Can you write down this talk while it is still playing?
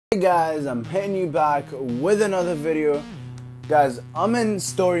Hey guys, I'm hitting you back with another video. Guys, I'm in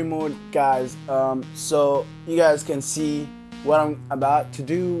story mode, guys. So you guys can see what I'm about to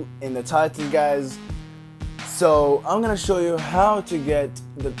do in the title, guys. So I'm gonna show you how to get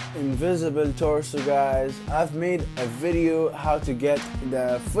the invisible torso, guys. I've made a video how to get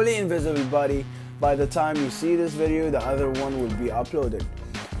the fully invisible body. By the time you see this video, the other one will be uploaded.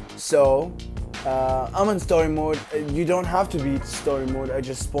 So I'm in story mode. You don't have to be story mode. I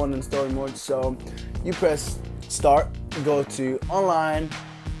just spawned in story mode. So you press start, go to online.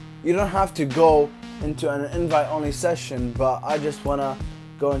 You don't have to go into an invite only session, but I just wanna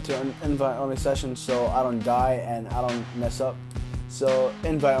go into an invite only session so I don't die and I don't mess up. So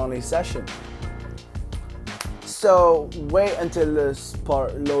invite only session. So wait until this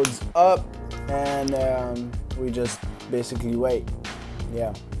part loads up and we just basically wait.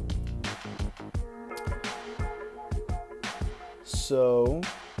 Yeah. So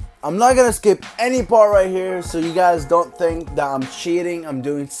I'm not gonna skip any part right here so you guys don't think that I'm cheating, I'm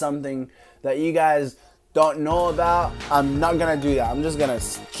doing something that you guys don't know about. I'm not gonna do that. I'm just gonna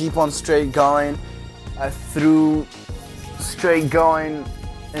keep on straight going through straight going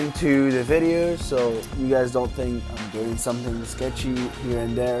into the video so you guys don't think I'm doing something sketchy here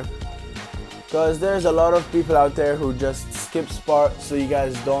and there, because there's a lot of people out there who just skip parts so you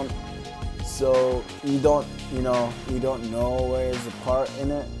guys don't, so you don't know where is the part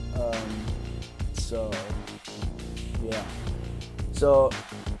in it. So yeah, so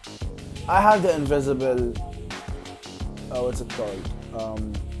I have the invisible what's it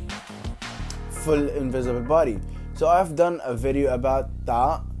called, full invisible body. So I've done a video about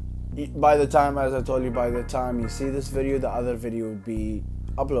that. By the time, as I told you, by the time you see this video, the other video would be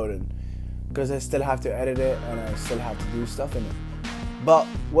uploaded, because I still have to edit it and I still have to do stuff in it. But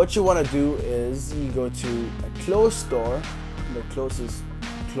what you want to do is you go to a closed store, the closest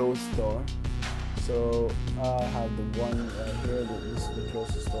closed store. So I have the one right here. This is the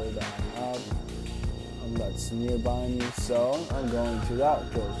closest store that I have, that's nearby me. So I'm going to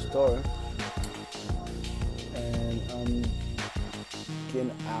that closed store and I'm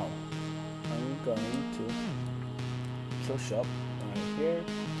getting out. I'm going to close shop right here,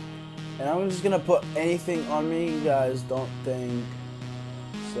 and I'm just gonna put anything on me. You guys don't think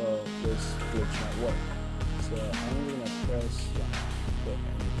so this glitch might work. So I'm gonna press put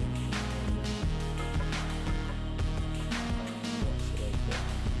anything on there. What should I put?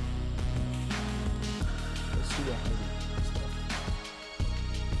 Let's see the heavy stuff.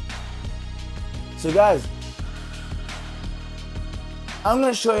 So guys, I'm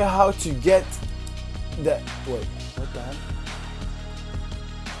gonna show you how to get the what the heck?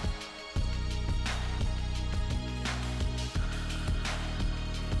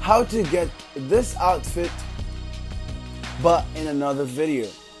 How to get this outfit, but in another video.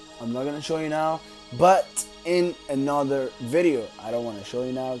 I'm not gonna show you now, but in another video. I don't want to show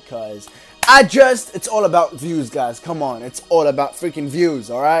you now because it's all about views, guys. Come on, it's all about freaking views.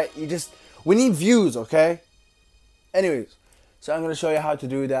 All right, we need views, okay? Anyways, so I'm gonna show you how to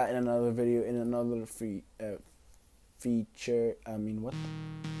do that in another video, in another future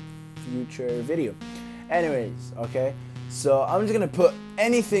video. Anyways, okay. So I'm just gonna put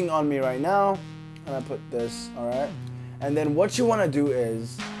anything on me right now, and I put this, alright? And then what you wanna do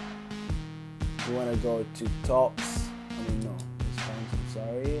is, you wanna go to tops, I'm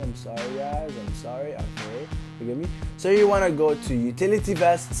sorry guys, I'm sorry, okay, forgive me. So you wanna go to utility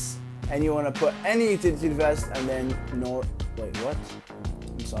vests, and you wanna put any utility vest, and then I'm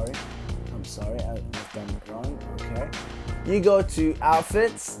sorry, I've done it wrong, okay. You go to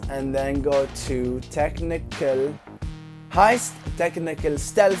outfits, and then go to technical heist, technical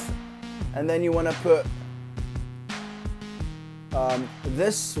stealth, and then you want to put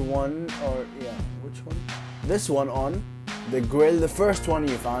this one, or yeah, which one? This one on the grill, the first one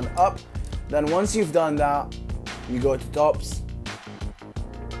you found up. Then once you've done that, you go to tops,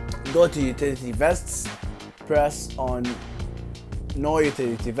 go to utility vests, press on no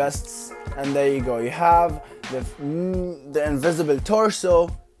utility vests, and there you go. You have the invisible torso.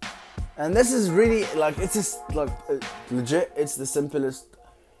 And this is really it's just legit. It's the simplest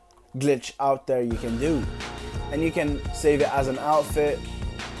glitch out there you can do, and you can save it as an outfit.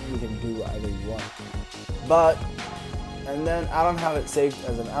 You can do whatever you want. And then I don't have it saved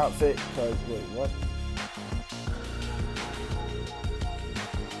as an outfit because what?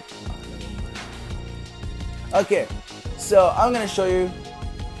 Okay, so I'm gonna show you,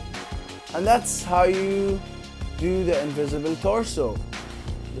 and that's how you do the invisible torso.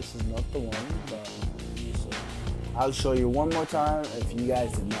 This is not the one, but I'll show you one more time if you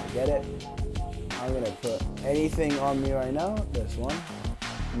guys did not get it. I'm gonna put anything on me right now. This one.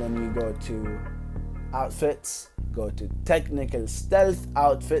 and then you go to outfits, go to technical stealth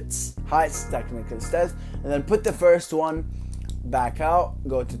outfits, heights technical stealth, and then put the first one back out,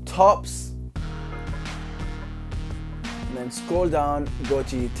 go to tops, and then scroll down, go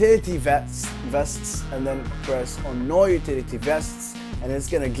to utility vests, and then press on no utility vests, and it's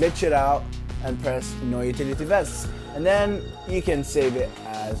gonna glitch it out, and press no utility vests, and then you can save it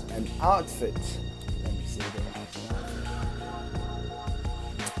as an outfit. Let me save it as an outfit.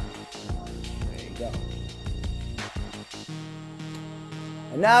 There you go.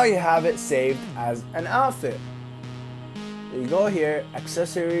 And now you have it saved as an outfit. So you go here,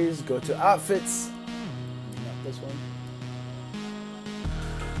 accessories, go to outfits, not this one.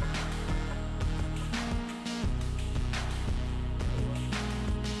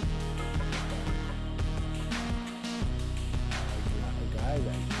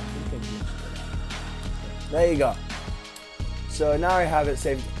 There you go. So now I have it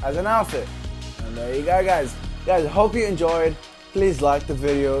saved as an outfit. And there you go, guys. Guys, I hope you enjoyed. Please like the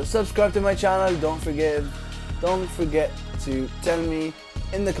video, subscribe to my channel. Don't forget to tell me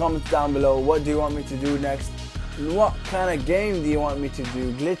in the comments down below what do you want me to do next, and what kind of game do you want me to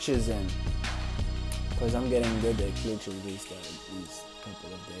do glitches in, because I'm getting good at glitches these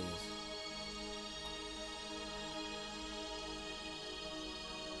couple of days.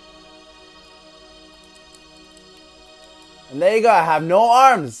 And there you go, I have no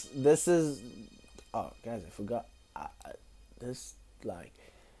arms. This is, oh guys, I forgot.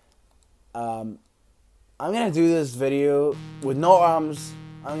 I'm gonna do this video with no arms.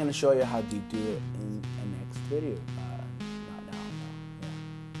 I'm gonna show you how to do it in the next video. Not now, no. Yeah.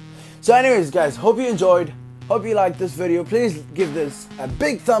 So anyways, guys, hope you enjoyed. Hope you liked this video. Please give this a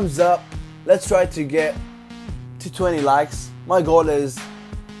big thumbs up. Let's try to get to 20 likes. My goal is,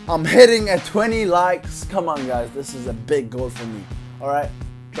 I'm hitting at 20 likes. Come on, guys, this is a big goal for me. Alright,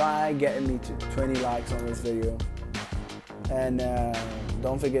 try getting me to 20 likes on this video. And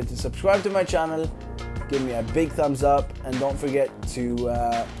don't forget to subscribe to my channel. Give me a big thumbs up. And don't forget to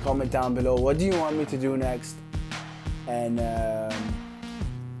comment down below what do you want me to do next. And